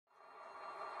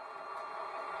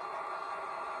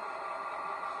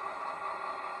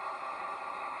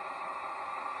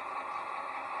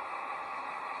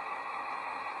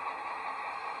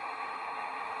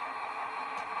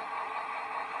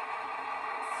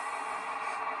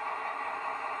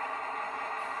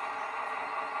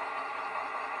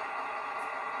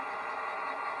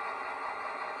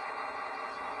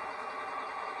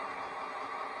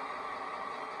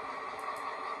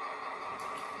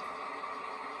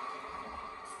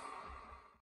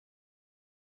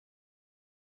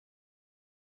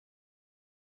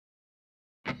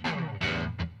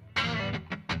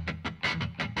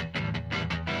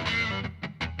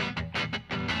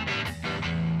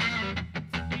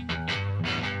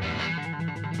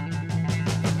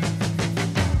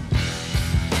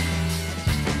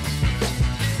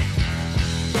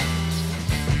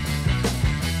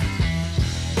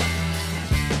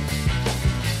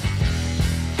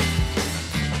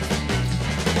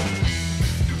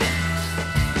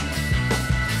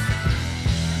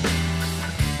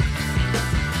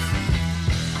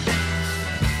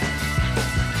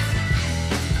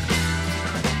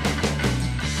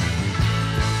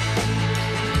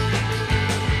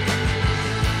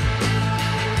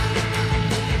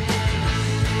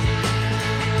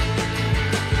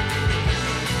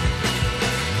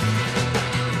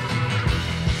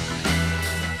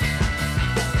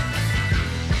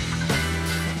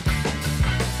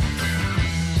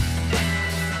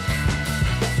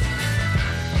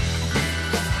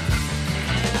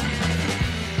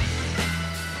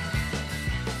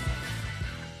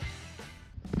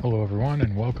everyone,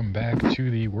 and welcome back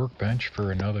to the workbench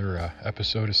for another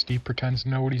episode of Steve Pretends to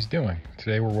Know What He's Doing.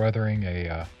 Today we're weathering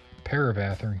a pair of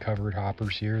Athearn covered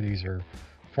hoppers here. These are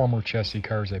former Chessie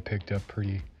cars I picked up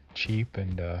pretty cheap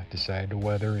and decided to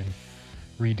weather and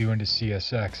redo into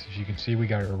CSX. As you can see, we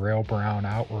got our rail brown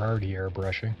out. We're already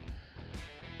airbrushing.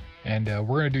 And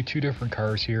we're going to do two different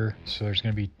cars here, so there's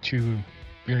going to be two.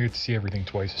 You're going to get to see everything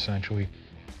twice, essentially.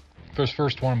 For this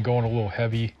first one, I'm going a little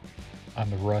heavy on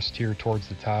the rust here towards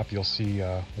the top. You'll see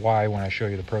why when I show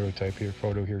you the prototype here,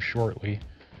 photo here shortly.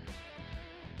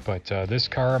 But this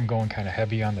car, I'm going kind of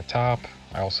heavy on the top.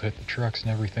 I also hit the trucks and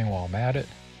everything while I'm at it,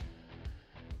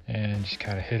 and just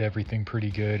kind of hit everything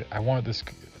pretty good. I want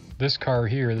this car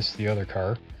here. This is the other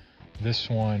car. This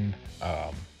one,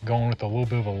 going with a little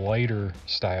bit of a lighter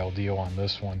style deal on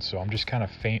this one. So I'm just kind of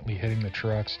faintly hitting the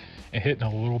trucks and hitting a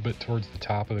little bit towards the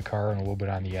top of the car and a little bit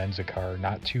on the ends of the car.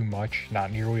 Not too much,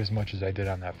 not nearly as much as I did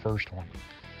on that first one.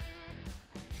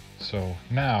 So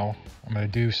now I'm going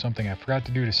to do something I forgot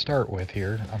to do to start with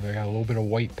here. I've got a little bit of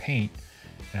white paint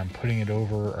and I'm putting it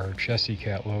over our Chessie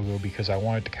Cat logo because I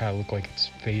want it to kind of look like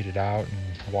it's faded out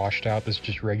and washed out. This is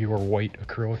just regular white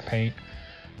acrylic paint.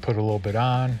 Put a little bit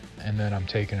on, and then I'm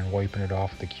taking and wiping it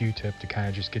off with a Q-tip to kind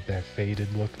of just get that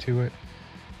faded look to it.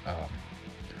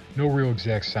 No real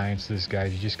exact science to this,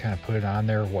 guys. You just kind of put it on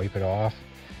there, wipe it off,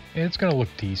 and it's going to look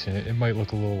decent. It might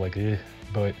look a little like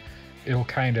but it'll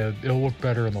look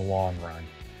better in the long run.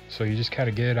 So you just kind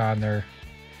of get it on there,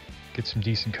 get some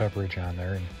decent coverage on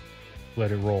there, and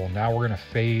let it roll. Now we're going to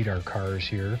fade our cars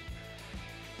here.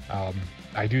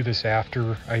 I do this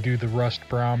after I do the rust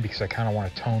brown because I kind of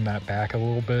want to tone that back a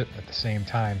little bit at the same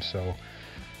time. So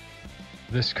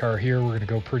this car here, we're going to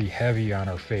go pretty heavy on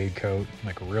our fade coat,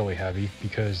 like really heavy,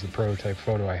 because the prototype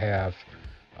photo I have,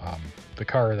 the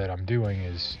car that I'm doing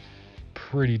is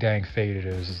pretty dang faded.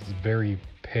 It's very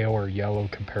pale or yellow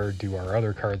compared to our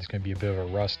other car that's going to be a bit of a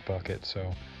rust bucket.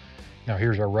 So now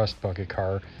here's our rust bucket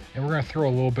car, and we're going to throw a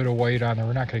little bit of white on there.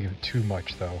 We're not going to give it too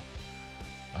much though.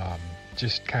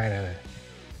 Just kind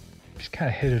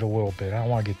of hit it a little bit. I don't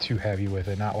want to get too heavy with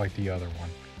it, not like the other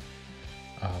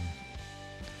one.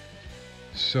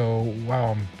 So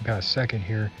while I've got a second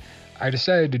here, I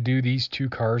decided to do these two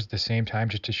cars at the same time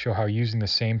just to show how using the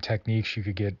same techniques you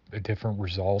could get a different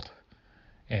result.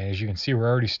 And as you can see, we're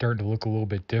already starting to look a little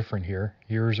bit different here.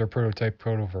 Here's our prototype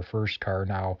photo of our first car.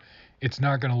 Now, it's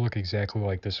not going to look exactly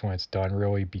like this when it's done,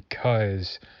 really,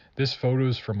 because this photo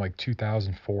is from like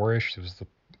 2004-ish.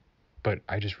 But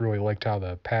I just really liked how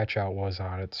the patch out was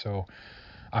on it, so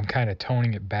I'm kind of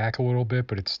toning it back a little bit,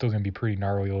 but it's still going to be pretty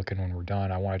gnarly looking when we're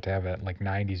done. I want it to have that like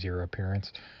 90s era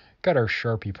appearance. Got our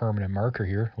Sharpie permanent marker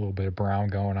here, a little bit of brown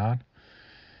going on.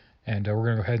 And we're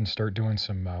going to go ahead and start doing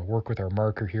some work with our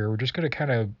marker here. We're just going to kind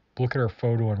of look at our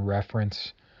photo and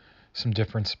reference some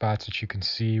different spots that you can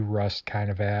see rust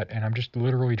kind of at, and I'm just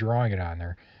literally drawing it on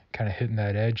there. Kind of hitting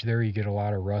that edge there. You get a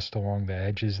lot of rust along the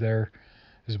edges there,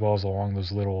 as well as along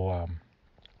those little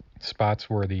spots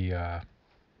where the,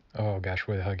 oh gosh,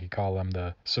 what the heck you call them,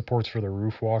 the supports for the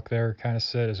roof walk there kind of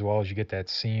sit, as well as you get that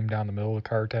seam down the middle of the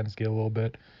car tends to get a little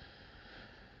bit.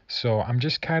 So I'm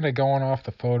just kind of going off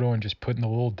the photo and just putting the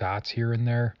little dots here and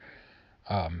there.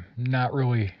 Not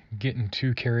really getting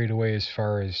too carried away as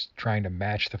far as trying to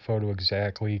match the photo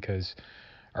exactly, because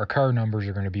our car numbers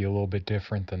are going to be a little bit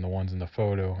different than the ones in the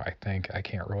photo, I think. I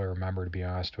can't really remember, to be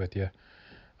honest with you.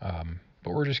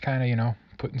 But we're just kind of,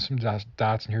 putting some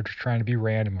dots in here, just trying to be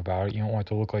random about it. You don't want it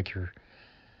to look like you're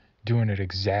doing it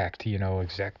exact,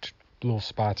 exact little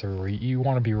spots everywhere. You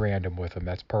want to be random with them.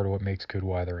 That's part of what makes good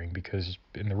weathering, because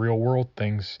in the real world,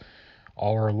 things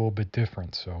all are a little bit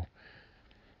different. So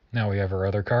now we have our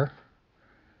other car,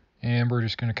 and we're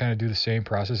just going to kind of do the same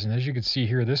process. And as you can see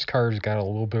here, this car's got a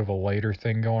little bit of a lighter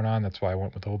thing going on. That's why I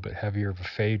went with a little bit heavier of a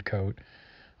fade coat.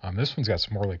 This one's got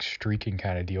some more like streaking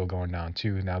kind of deal going down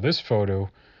too. Now this photo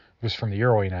was from the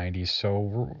early 90s,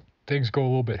 so things go a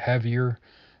little bit heavier.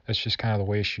 That's just kind of the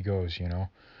way she goes, We're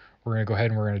going to go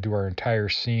ahead and we're going to do our entire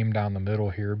seam down the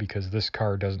middle here because this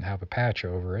car doesn't have a patch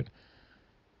over it.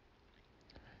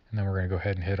 And then we're going to go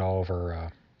ahead and hit all of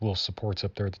our little supports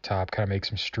up there at the top, kind of make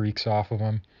some streaks off of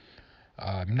them.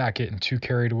 I'm not getting too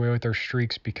carried away with our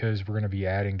streaks because we're going to be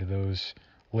adding to those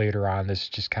later on. This is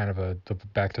just kind of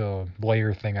back to the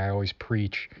layer thing I always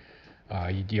preach.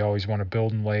 You always want to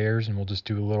build in layers, and we'll just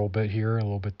do a little bit here, a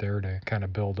little bit there to kind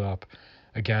of build up.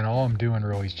 Again, all I'm doing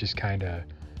really is just kind of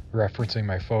referencing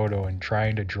my photo and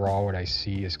trying to draw what I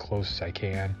see as close as I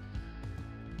can.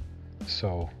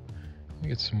 So we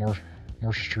get some more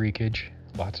streakage,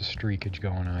 lots of streakage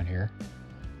going on here.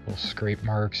 Little scrape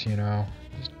marks,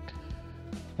 just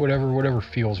whatever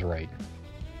feels right.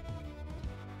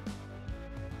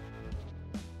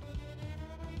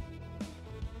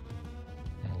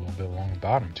 bit along the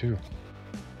bottom too.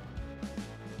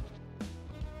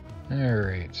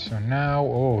 Alright, so now,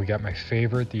 oh, we got my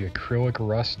favorite, the acrylic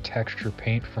rust texture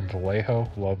paint from Vallejo.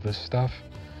 Love this stuff.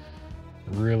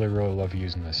 Really, really love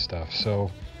using this stuff. So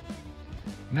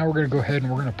now we're going to go ahead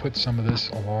and we're going to put some of this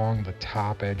along the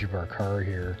top edge of our car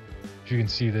here. As you can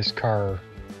see, this car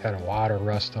had a lot of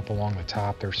rust up along the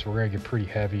top there, so we're going to get pretty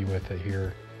heavy with it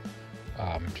here.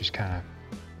 Just kind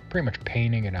of pretty much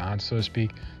painting it on, so to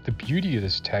speak. The beauty of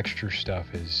this texture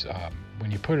stuff is when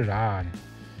you put it on,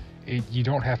 you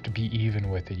don't have to be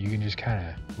even with it. You can just kind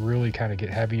of really kind of get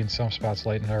heavy in some spots,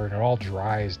 light in there, and it all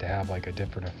dries to have like a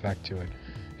different effect to it.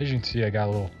 As you can see, I got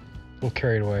a little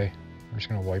carried away. I'm just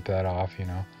gonna wipe that off, you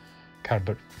know, kind of.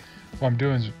 But what I'm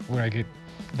doing is when I get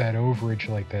that overage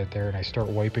like that there, and I start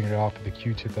wiping it off with the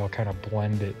Q-tip, I'll kind of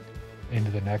blend it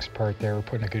into the next part there. We're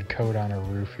putting a good coat on our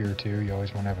roof here too. You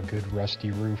always want to have a good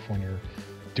rusty roof when you're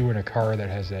doing a car that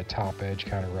has that top edge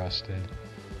kind of rusted.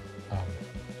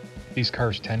 These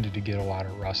cars tended to get a lot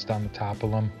of rust on the top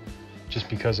of them just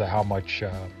because of how much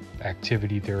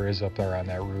activity there is up there on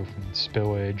that roof and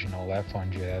spillage and all that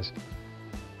fun jazz.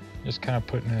 Just kind of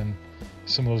putting in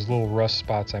some of those little rust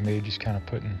spots I made, just kind of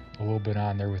putting a little bit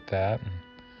on there with that. And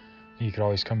you could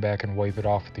always come back and wipe it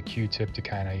off with the Q-tip to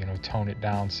kind of, you know, tone it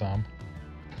down some.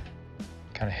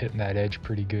 Kind of hitting that edge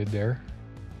pretty good there.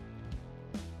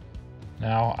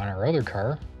 Now on our other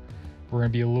car, we're going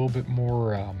to be a little bit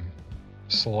more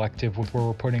selective with where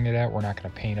we're putting it at. We're not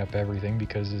going to paint up everything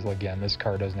because, again, this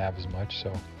car doesn't have as much.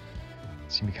 So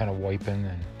see me kind of wiping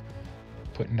and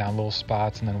putting down little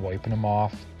spots and then wiping them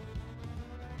off.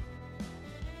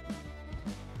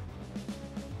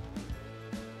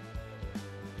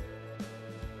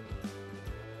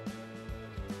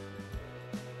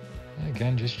 And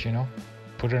again, just, you know,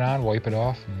 put it on, wipe it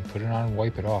off, and put it on and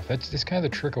wipe it off. That's kind of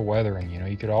the trick of weathering. You know,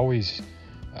 you could always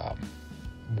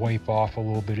wipe off a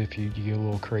little bit if you get a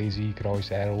little crazy. You could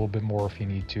always add a little bit more if you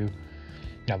need to.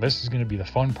 Now this is going to be the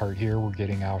fun part here. We're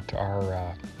getting out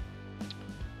our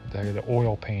the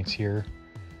oil paints here.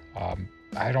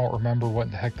 I don't remember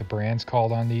what the heck the brand's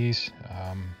called on these.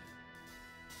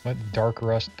 What dark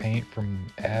rust paint from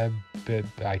Abbott,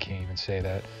 I can't even say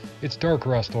that. It's dark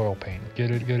rust oil paint. Get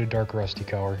a dark rusty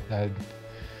color.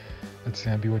 That's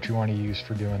gonna be what you want to use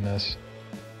for doing this.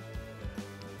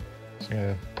 So I'm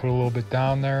gonna put a little bit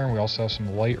down there, and we also have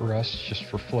some light rust just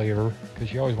for flavor,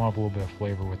 because you always want a little bit of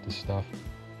flavor with this stuff.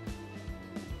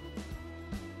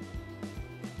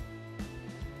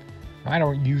 I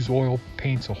don't use oil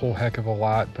paints a whole heck of a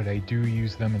lot, but I do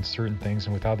use them in certain things,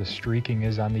 and with how the streaking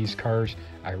is on these cars,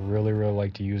 I really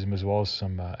like to use them, as well as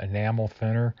some enamel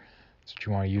thinner. That's what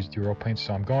you want to use with your oil paint.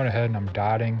 So I'm going ahead and I'm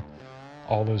dotting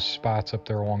all those spots up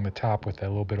there along the top with that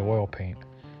little bit of oil paint.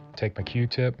 Take my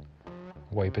Q-tip,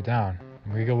 wipe it down.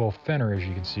 I'm going to get a little thinner, as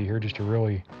you can see here, just to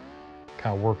really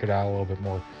kind of work it out a little bit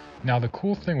more. Now the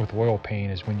cool thing with oil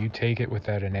paint is when you take it with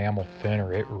that enamel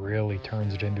thinner, it really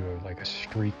turns it into like a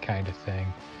streak kind of thing.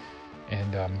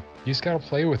 And you just got to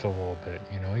play with it a little bit.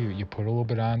 You know, you put a little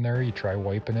bit on there, you try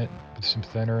wiping it with some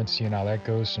thinner and seeing how that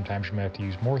goes. Sometimes you might have to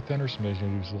use more thinner, sometimes you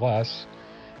use less.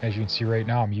 As you can see right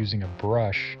now, I'm using a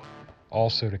brush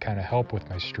also to kind of help with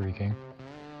my streaking.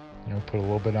 You know, put a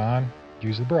little bit on,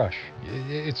 use the brush.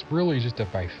 It's really just a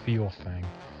by feel thing.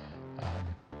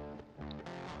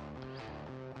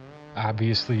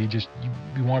 Obviously,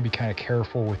 you want to be kind of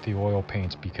careful with the oil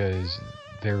paints because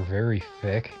they're very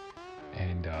thick,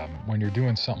 and when you're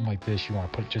doing something like this, you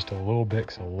want to put just a little bit,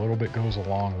 because a little bit goes a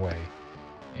long way.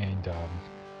 And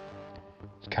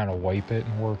kind of wipe it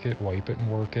and work it, wipe it and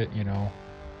work it, you know,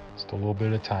 just a little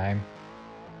bit of time.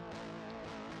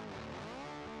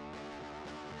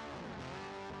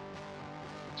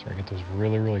 So I get those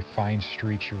really fine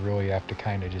streaks. You really have to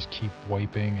kind of just keep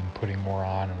wiping and putting more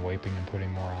on, and wiping and putting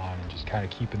more on, and just kind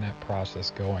of keeping that process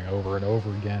going over and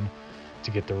over again to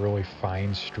get the really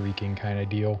fine streaking kind of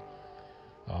deal.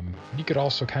 You could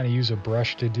also kind of use a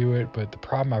brush to do it, but the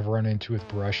problem I've run into with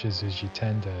brushes is you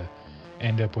tend to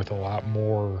end up with a lot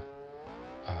more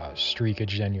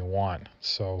streakage than you want.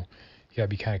 So you gotta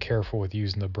be kind of careful with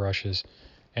using the brushes.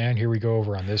 And here we go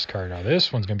over on this car. Now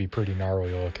this one's gonna be pretty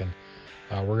gnarly looking.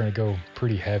 We're going to go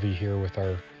pretty heavy here with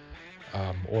our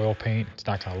oil paint. It's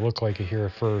not going to look like it here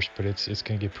at first, but it's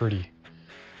going to get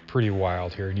pretty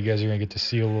wild here. And you guys are going to get to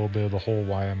see a little bit of the whole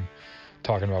why I'm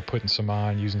talking about putting some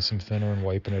on, using some thinner and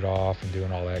wiping it off and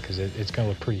doing all that, because it's going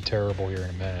to look pretty terrible here in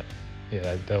a minute.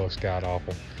 Yeah, that looks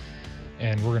god-awful.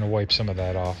 And we're going to wipe some of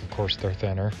that off, of course, their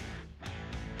thinner.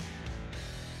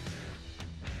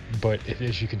 But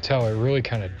as you can tell, it really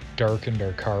kind of darkened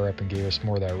our car up and gave us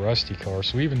more of that rusty color.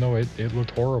 So even though it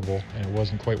looked horrible and it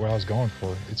wasn't quite what I was going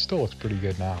for, it still looks pretty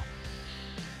good now.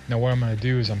 Now what I'm going to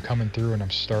do is I'm coming through and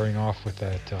I'm starting off with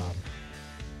that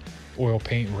oil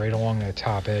paint right along that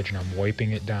top edge, and I'm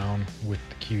wiping it down with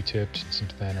the Q-tips and some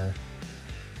thinner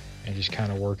and just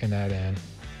kind of working that in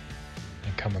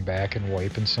and coming back and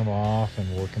wiping some off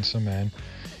and working some in.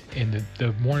 And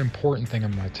the one important thing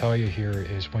I'm going to tell you here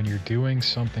is when you're doing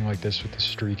something like this with the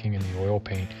streaking and the oil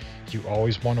paint, you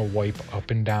always want to wipe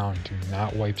up and down. Do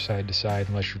not wipe side to side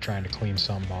unless you're trying to clean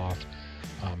something off.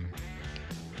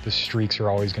 The streaks are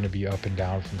always going to be up and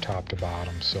down from top to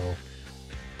bottom, so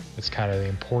that's kind of the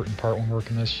important part when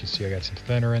working this. You see I got some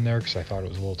thinner in there because I thought it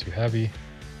was a little too heavy.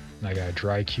 And I got a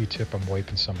dry Q-tip, I'm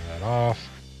wiping some of that off.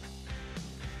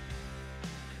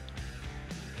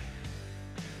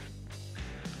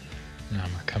 Now I'm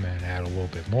going to come in and add a little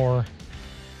bit more.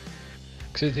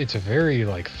 Because it's a very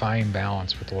fine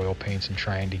balance with oil paints and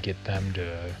trying to get them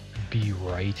to be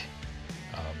right.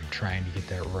 Trying to get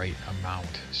that right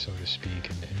amount, so to speak,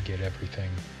 and get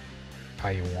everything how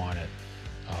you want it.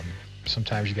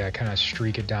 Sometimes you gotta kind of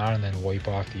streak it down and then wipe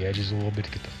off the edges a little bit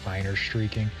to get the finer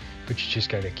streaking, but you just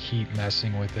gotta keep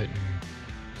messing with it and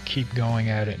keep going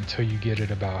at it until you get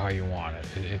it about how you want it.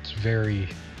 It's very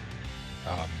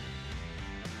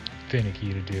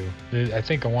finicky to do. I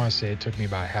think I want to say it took me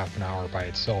about half an hour by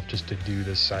itself just to do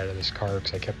this side of this car,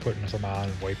 because I kept putting some on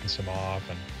and wiping some off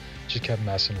and just kept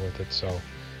messing with it. So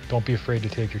don't be afraid to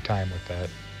take your time with that.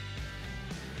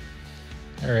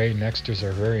 Alright, next is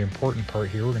our very important part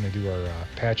here. We're going to do our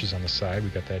patches on the side. We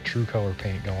got that true color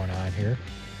paint going on here.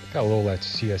 Got a little of that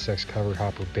CSX covered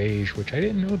hopper beige, which I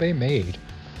didn't know they made.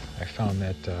 I found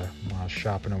that when I was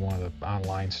shopping in one of the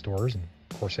online stores, and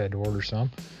of course I had to order some.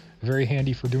 Very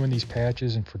handy for doing these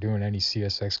patches and for doing any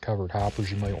CSX covered hoppers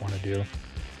you might want to do.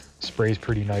 Sprays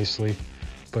pretty nicely,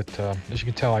 but as you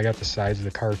can tell, I got the sides of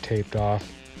the car taped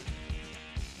off.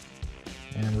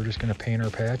 And we're just going to paint our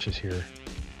patches here.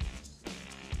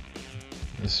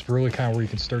 This is really kind of where you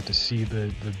can start to see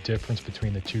the difference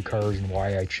between the two cars and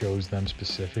why I chose them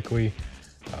specifically,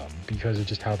 because of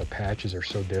just how the patches are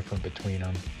so different between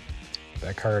them.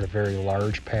 That car had a very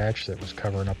large patch that was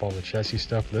covering up all the Chessie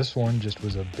stuff. This one just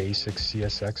was a basic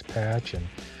CSX patch, and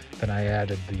then I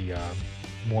added the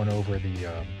one over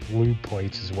the lube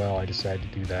plates as well. I decided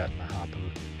to do that in the hopper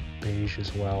beige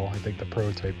as well. I think the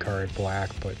prototype car had black,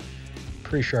 but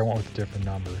pretty sure I went with a different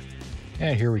number.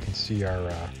 And here we can see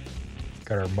our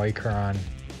got our Micron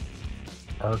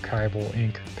archival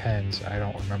ink pens. I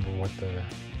don't remember what the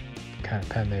kind of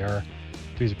pen they are.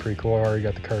 These are pretty cool. I already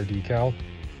got the car decal.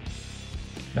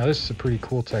 Now this is a pretty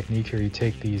cool technique here. You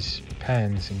take these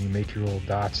pens and you make your little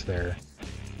dots there,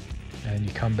 and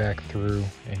you come back through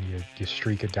and you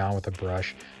streak it down with a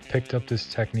brush. Picked up this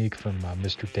technique from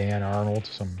Mr. Dan Arnold,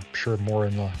 so I'm sure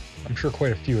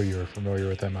quite a few of you are familiar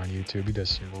with him on YouTube. He does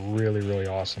some really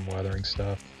awesome weathering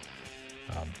stuff.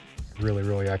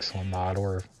 Really excellent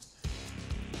modeler.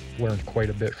 Learned quite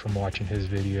a bit from watching his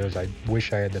videos. I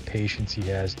wish I had the patience he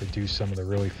has to do some of the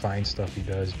really fine stuff he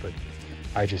does, but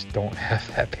I just don't have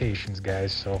that patience,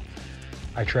 guys. So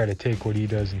I try to take what he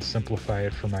does and simplify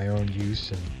it for my own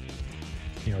use, and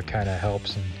it kind of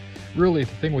helps. And really,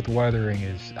 the thing with weathering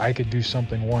is I could do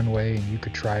something one way and you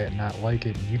could try it and not like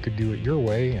it, and you could do it your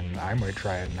way and I might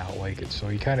try it and not like it. So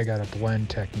you kind of got to blend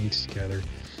techniques together.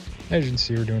 As you can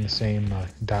see, we're doing the same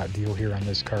dot deal here on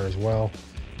this car as well.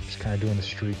 Just kind of doing the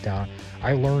streak down.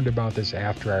 I learned about this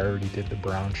after I already did the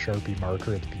brown Sharpie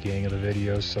marker at the beginning of the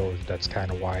video, so that's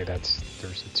kind of why there's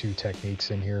the two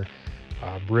techniques in here.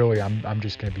 Really, I'm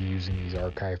just going to be using these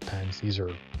archive pens. These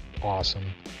are awesome.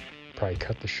 Probably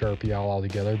cut the Sharpie out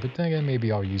altogether, but then again,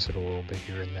 maybe I'll use it a little bit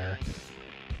here and there.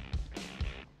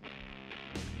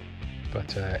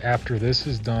 But after this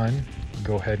is done,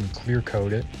 go ahead and clear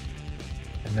coat it,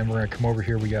 and then we're going to come over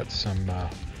here. We got some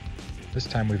this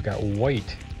time we've got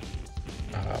white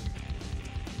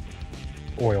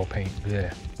oil paint.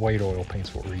 White oil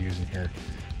paint's what we're using here.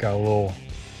 Got a little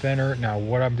thinner. Now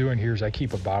what I'm doing here is I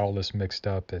keep a bottle of this mixed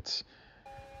up. It's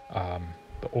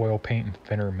the oil paint and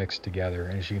thinner mixed together,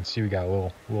 and as you can see, we got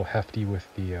a little hefty with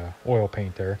the oil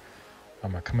paint there.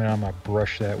 I'm gonna come in, I'm gonna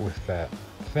brush that with that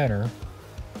thinner,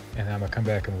 and then I'm gonna come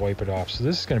back and wipe it off. So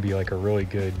this is gonna be like a really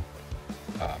good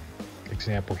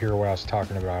example here where I was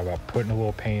talking about putting a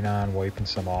little paint on, wiping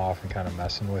some off, and kind of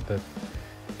messing with it.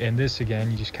 And this,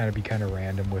 again, you just kind of be kind of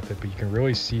random with it, but you can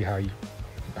really see how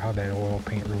that oil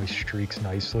paint really streaks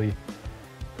nicely,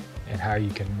 and how you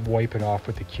can wipe it off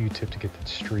with the Q-tip to get the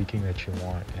streaking that you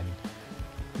want.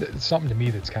 And something to me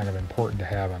that's kind of important to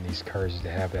have on these cars is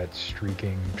to have that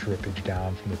streaking drippage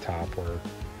down from the top where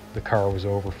the car was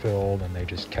overfilled and they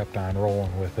just kept on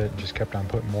rolling with it and just kept on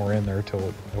putting more in there till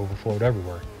it overflowed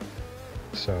everywhere.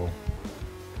 So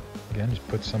again, just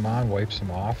put some on, wipe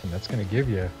some off, and that's going to give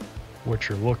you what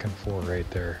you're looking for right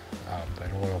there,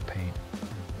 that oil paint.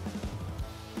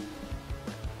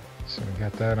 So we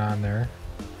got that on there.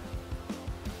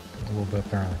 A little bit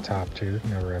there on the top too,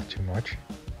 never have too much,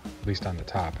 at least on the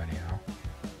top anyhow.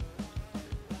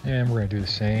 And we're going to do the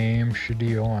same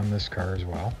deal on this car as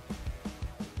well.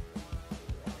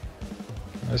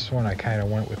 This one I kind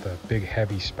of went with a big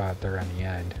heavy spot there on the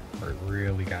end where it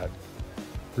really got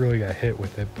hit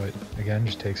with it, but again,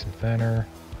 just take some thinner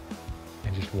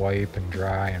and just wipe and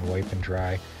dry and wipe and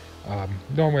dry.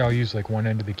 Normally I'll use like one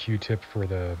end of the Q-tip for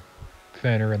the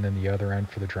thinner and then the other end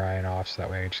for the drying off, so that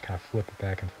way I just kind of flip it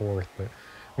back and forth. But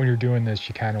when you're doing this,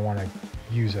 you kind of want to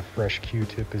use a fresh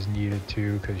Q-tip as needed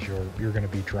too, because you're going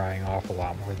to be drying off a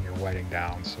lot more than you're wetting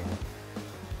down. So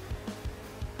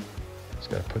just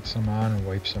got to put some on and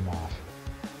wipe some off.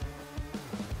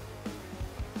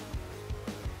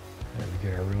 There we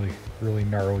get a really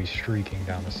gnarly streaking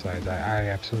down the sides. I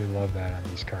absolutely love that on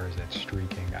these cars, that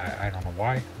streaking. I don't know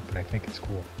why, but I think it's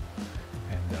cool.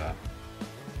 And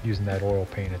using that oil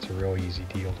paint, it's a real easy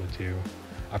deal to do.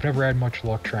 I've never had much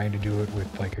luck trying to do it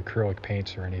with like acrylic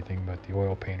paints or anything, but the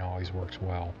oil paint always works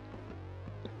well.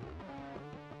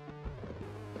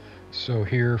 So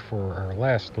here for our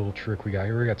last little trick we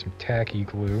got some tacky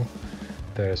glue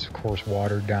that is of course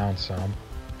watered down some.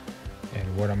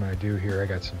 And what I'm going to do here, I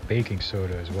got some baking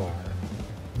soda as well.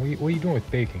 And what are you doing with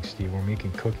baking, Steve? We're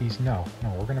making cookies? No,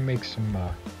 we're going to make some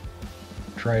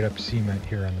dried up cement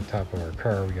here on the top of our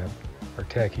car. We got our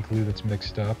tacky glue that's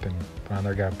mixed up and put on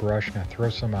there. Got a brush, gonna throw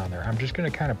some on there. I'm just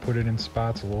going to kind of put it in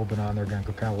spots a little bit on there. Going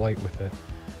to go kind of light with it.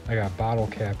 I got a bottle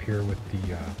cap here with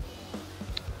the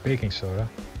baking soda.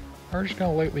 We're just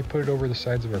going to lightly put it over the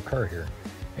sides of our car here.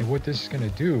 And what this is going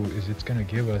to do is it's going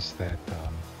to give us that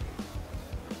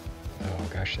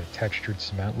oh gosh, that textured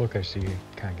cement look. I see you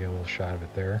kind of get a little shot of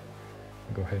it there.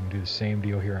 I'll go ahead and do the same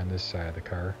deal here on this side of the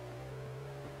car.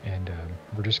 And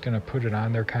we're just going to put it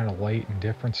on there kind of light in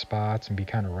different spots and be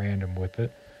kind of random with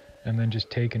it. And then just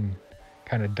take and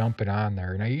kind of dump it on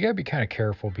there. Now you got to be kind of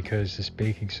careful because this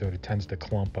baking soda tends to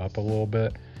clump up a little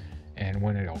bit. And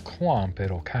when it'll clump,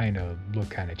 it'll kind of look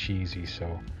kind of cheesy.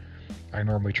 So I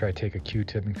normally try to take a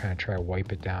Q-tip and kind of try to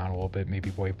wipe it down a little bit,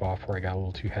 maybe wipe off where I got a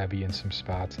little too heavy in some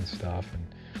spots and stuff, and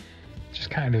just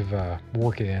kind of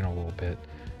work it in a little bit.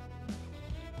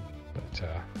 But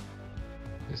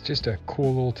it's just a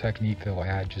cool little technique that'll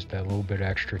add just that little bit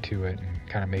extra to it and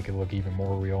kind of make it look even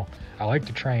more real. I like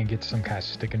to try and get some kind of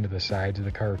sticking to the sides of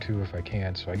the car too if I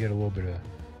can, so I get a little bit of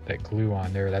that glue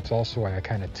on there. That's also why I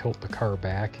kind of tilt the car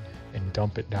back and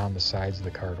dump it down the sides of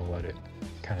the car to let it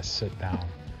kind of sit down.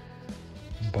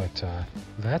 But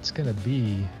that's gonna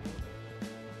be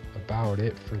about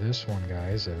it for this one,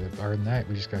 guys. Other than that,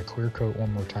 we just got to clear coat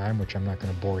one more time, which I'm not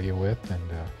going to bore you with, and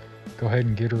go ahead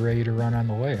and get her ready to run on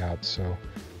the layout. So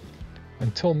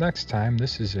until next time,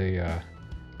 this is a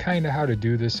kind of how to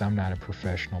do this. I'm not a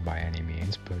professional by any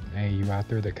means, but hey, you out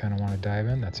there that kind of want to dive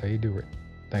in, that's how you do it.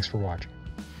 Thanks for watching.